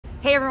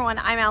Hey everyone,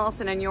 I'm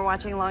Allison and you're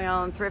watching Long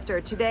Island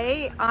Thrifter.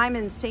 Today I'm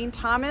in St.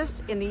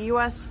 Thomas in the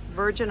U.S.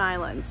 Virgin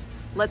Islands.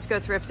 Let's go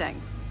thrifting.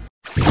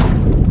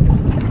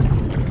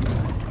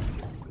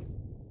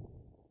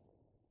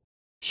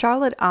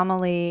 Charlotte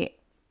Amalie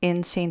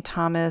in St.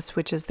 Thomas,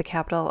 which is the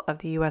capital of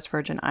the U.S.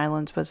 Virgin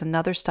Islands, was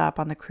another stop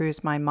on the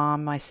cruise my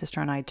mom, my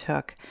sister, and I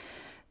took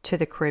to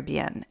the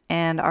Caribbean.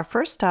 And our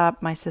first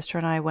stop my sister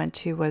and I went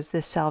to was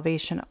the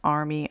Salvation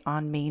Army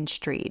on Main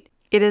Street.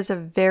 It is a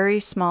very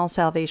small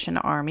Salvation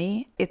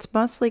Army. It's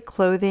mostly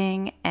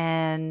clothing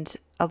and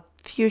a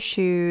few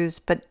shoes,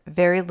 but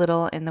very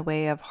little in the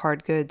way of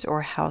hard goods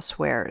or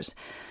housewares.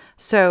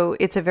 So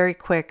it's a very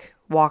quick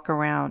walk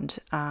around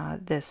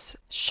this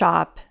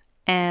shop.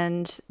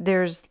 And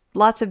there's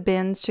lots of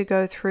bins to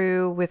go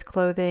through with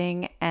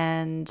clothing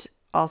and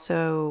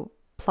also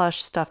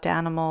plush stuffed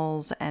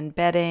animals and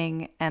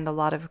bedding and a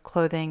lot of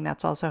clothing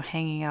that's also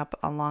hanging up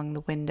along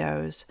the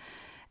windows.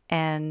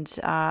 And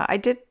I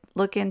did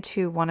look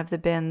into one of the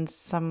bins,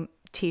 some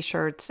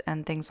t-shirts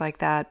and things like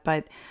that,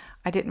 but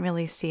I didn't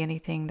really see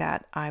anything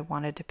that I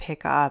wanted to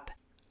pick up.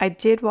 I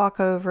did walk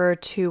over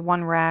to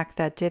one rack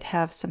that did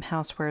have some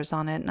housewares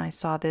on it, and I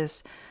saw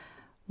this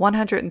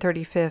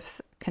 135th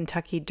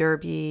Kentucky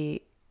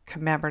Derby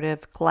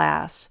commemorative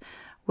glass,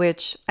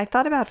 which I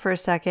thought about for a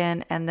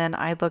second, and then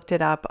I looked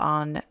it up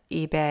on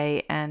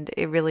eBay, and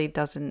it really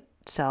doesn't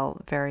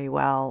sell very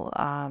well.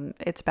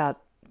 It's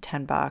about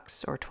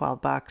 $10 or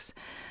 $12.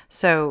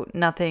 So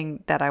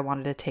nothing that I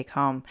wanted to take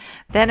home.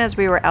 Then as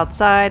we were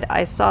outside,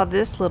 I saw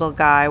this little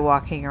guy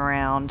walking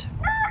around.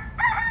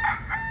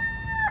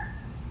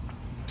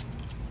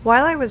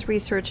 While I was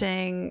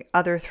researching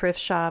other thrift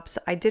shops,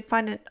 I did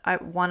find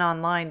one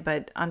online,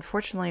 but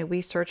unfortunately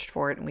we searched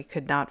for it and we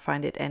could not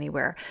find it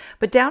anywhere.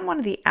 But down one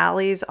of the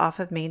alleys off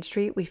of Main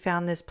Street, we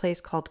found this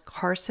place called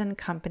Carson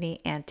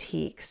Company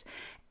Antiques.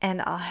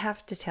 And I'll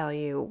have to tell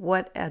you,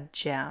 what a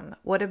gem.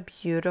 What a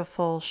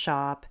beautiful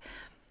shop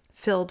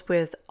filled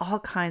with all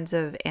kinds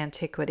of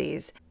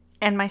antiquities.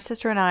 And my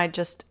sister and I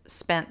just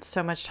spent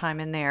so much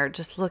time in there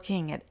just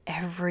looking at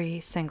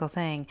every single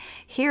thing.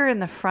 Here in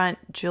the front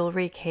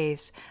jewelry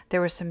case,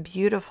 there were some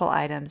beautiful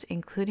items,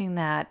 including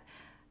that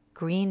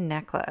green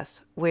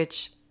necklace,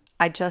 which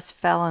I just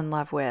fell in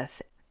love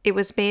with. It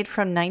was made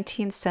from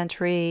 19th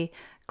century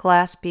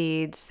glass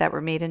beads that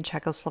were made in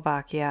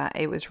Czechoslovakia.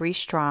 It was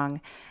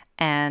restrung.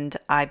 And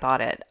I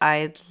bought it.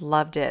 I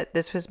loved it.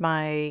 This was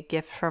my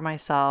gift for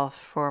myself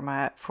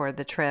for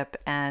the trip,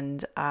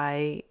 and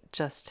I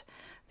just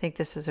think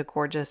this is a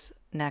gorgeous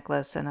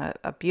necklace and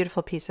a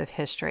beautiful piece of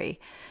history.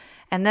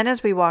 And then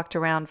as we walked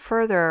around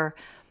further,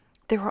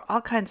 there were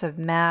all kinds of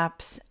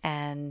maps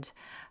and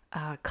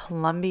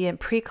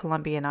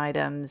pre-Columbian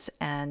items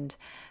and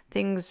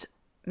things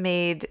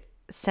made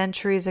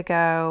centuries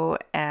ago,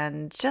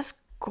 and just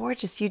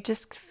gorgeous. You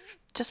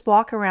just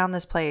walk around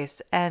this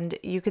place and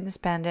you can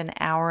spend an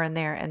hour in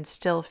there and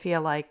still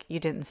feel like you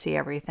didn't see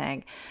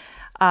everything.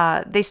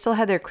 They still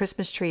had their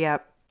Christmas tree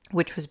up,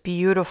 which was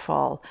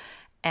beautiful,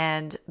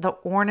 and the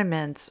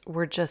ornaments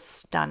were just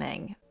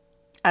stunning.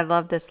 I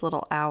love this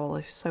little owl.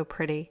 It's so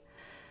pretty.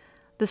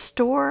 The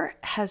store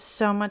has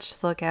so much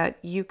to look at.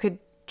 You could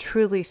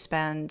truly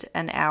spend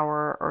an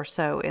hour or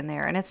so in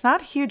there, and it's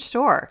not a huge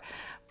store,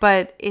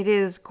 but it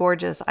is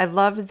gorgeous. I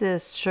loved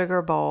this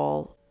sugar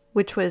bowl,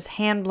 which was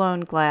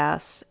hand-blown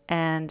glass,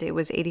 and it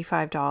was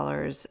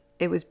 $85.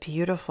 It was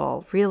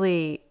beautiful,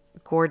 really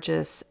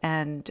gorgeous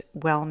and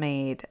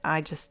well-made.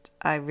 I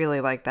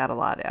really like that a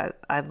lot.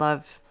 I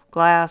love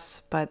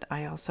glass, but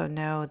I also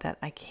know that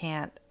I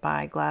can't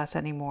buy glass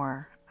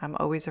anymore. I'm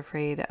always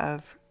afraid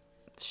of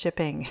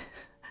shipping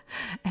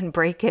and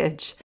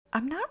breakage.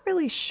 I'm not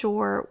really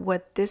sure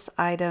what this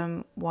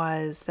item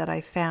was that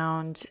I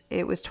found.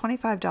 It was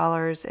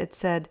 $25. It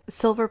said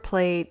silver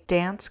plate,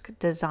 Dansk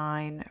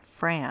Design,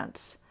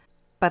 France,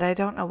 but I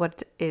don't know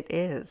what it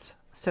is.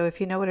 So if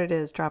you know what it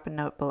is, drop a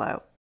note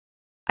below.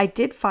 I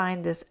did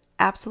find this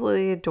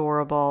absolutely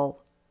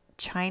adorable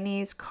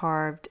Chinese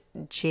carved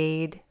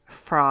jade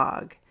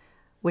frog,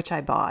 which I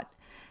bought.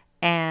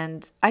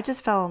 And I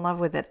just fell in love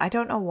with it. I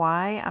don't know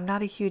why. I'm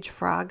not a huge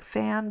frog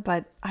fan,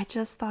 but I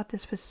just thought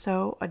this was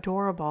so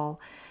adorable.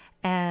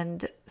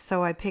 And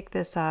so I picked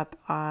this up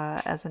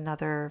as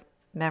another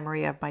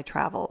memory of my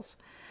travels.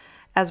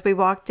 As we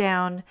walked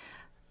down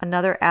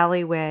another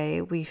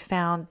alleyway, we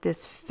found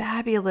this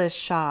fabulous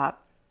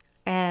shop.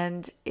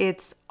 And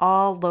it's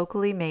all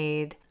locally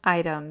made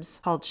items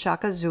called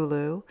Shaka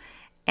Zulu.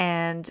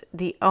 And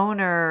the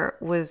owner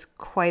was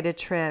quite a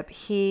trip.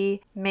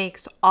 He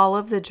makes all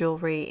of the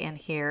jewelry in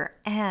here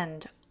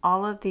and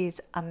all of these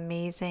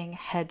amazing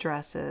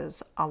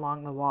headdresses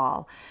along the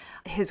wall.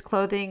 His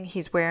clothing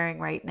he's wearing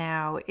right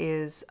now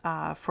is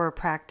for a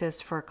practice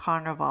for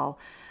Carnival,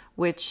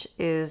 which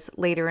is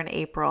later in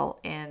April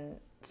in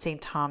St.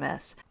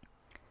 Thomas.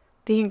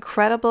 The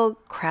incredible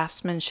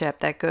craftsmanship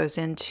that goes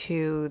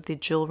into the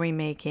jewelry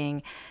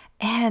making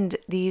and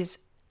these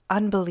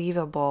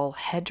unbelievable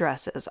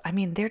headdresses. I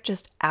mean, they're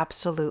just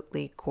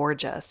absolutely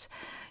gorgeous.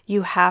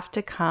 You have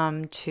to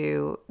come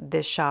to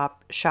this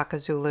shop, Shaka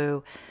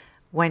Zulu,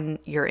 when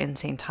you're in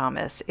St.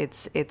 Thomas.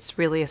 It's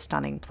really a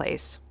stunning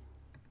place.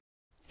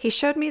 He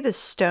showed me the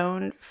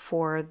stone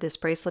for this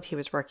bracelet he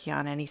was working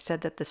on, and he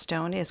said that the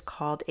stone is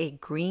called a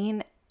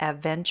green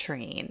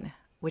aventurine,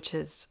 which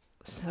is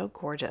so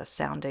gorgeous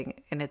sounding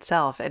in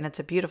itself, and it's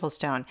a beautiful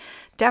stone.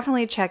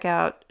 Definitely check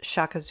out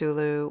Shaka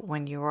Zulu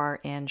when you are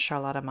in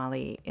Charlotte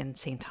Amalie in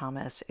St.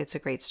 Thomas. It's a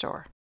great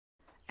store.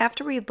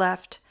 After we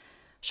left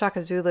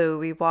Shaka Zulu,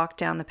 we walked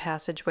down the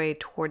passageway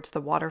towards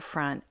the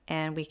waterfront,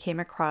 and we came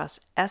across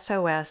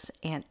S.O.S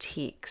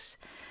Antiques.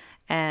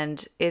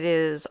 And it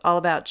is all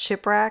about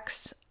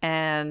shipwrecks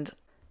and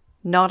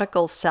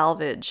nautical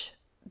salvage.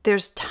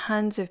 There's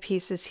tons of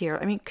pieces here.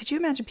 I mean, could you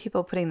imagine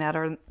people putting that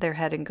on their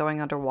head and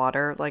going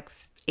underwater like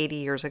 80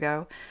 years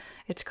ago?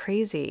 It's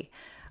crazy.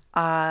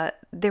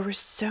 There were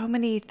so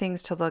many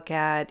things to look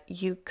at.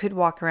 You could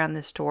walk around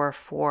this store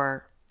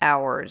for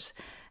hours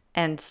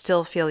and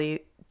still feel you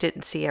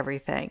didn't see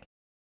everything.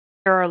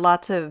 There are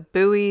lots of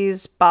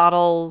buoys,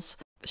 bottles,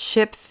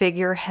 ship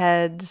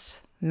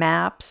figureheads,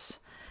 maps,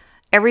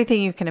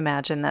 everything you can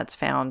imagine that's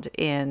found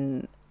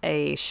in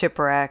a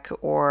shipwreck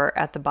or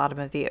at the bottom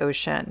of the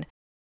ocean.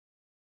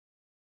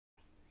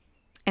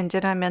 And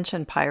did I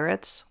mention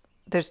pirates?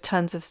 There's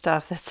tons of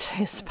stuff that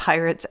says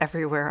pirates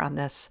everywhere on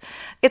this.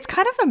 It's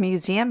kind of a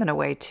museum in a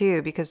way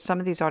too, because some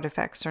of these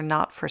artifacts are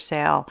not for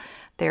sale.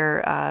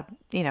 They're,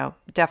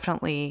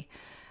 definitely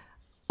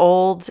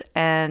old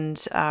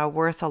and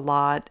worth a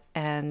lot.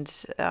 And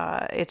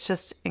it's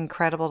just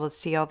incredible to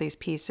see all these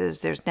pieces.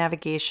 There's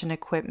navigation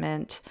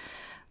equipment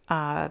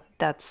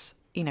that's,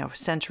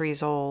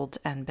 centuries old,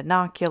 and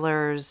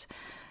binoculars.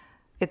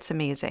 It's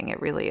amazing.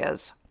 It really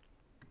is.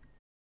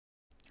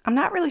 I'm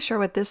not really sure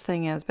what this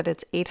thing is, but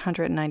it's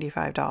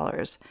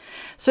 $895.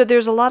 So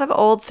there's a lot of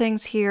old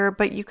things here,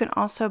 but you can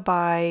also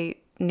buy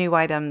new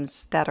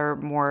items that are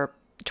more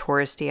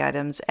touristy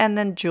items, and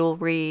then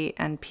jewelry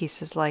and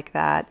pieces like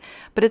that.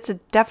 But it's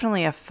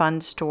definitely a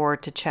fun store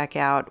to check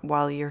out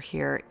while you're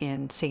here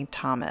in St.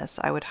 Thomas.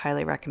 I would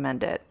highly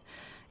recommend it.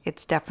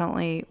 It's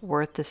definitely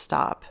worth the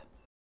stop.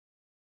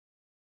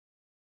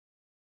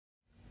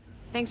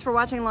 Thanks for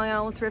watching, Long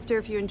Island Thrifter.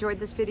 If you enjoyed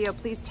this video,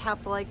 please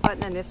tap the like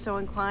button, and if so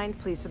inclined,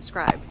 please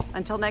subscribe.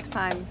 Until next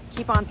time,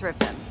 keep on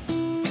thrifting.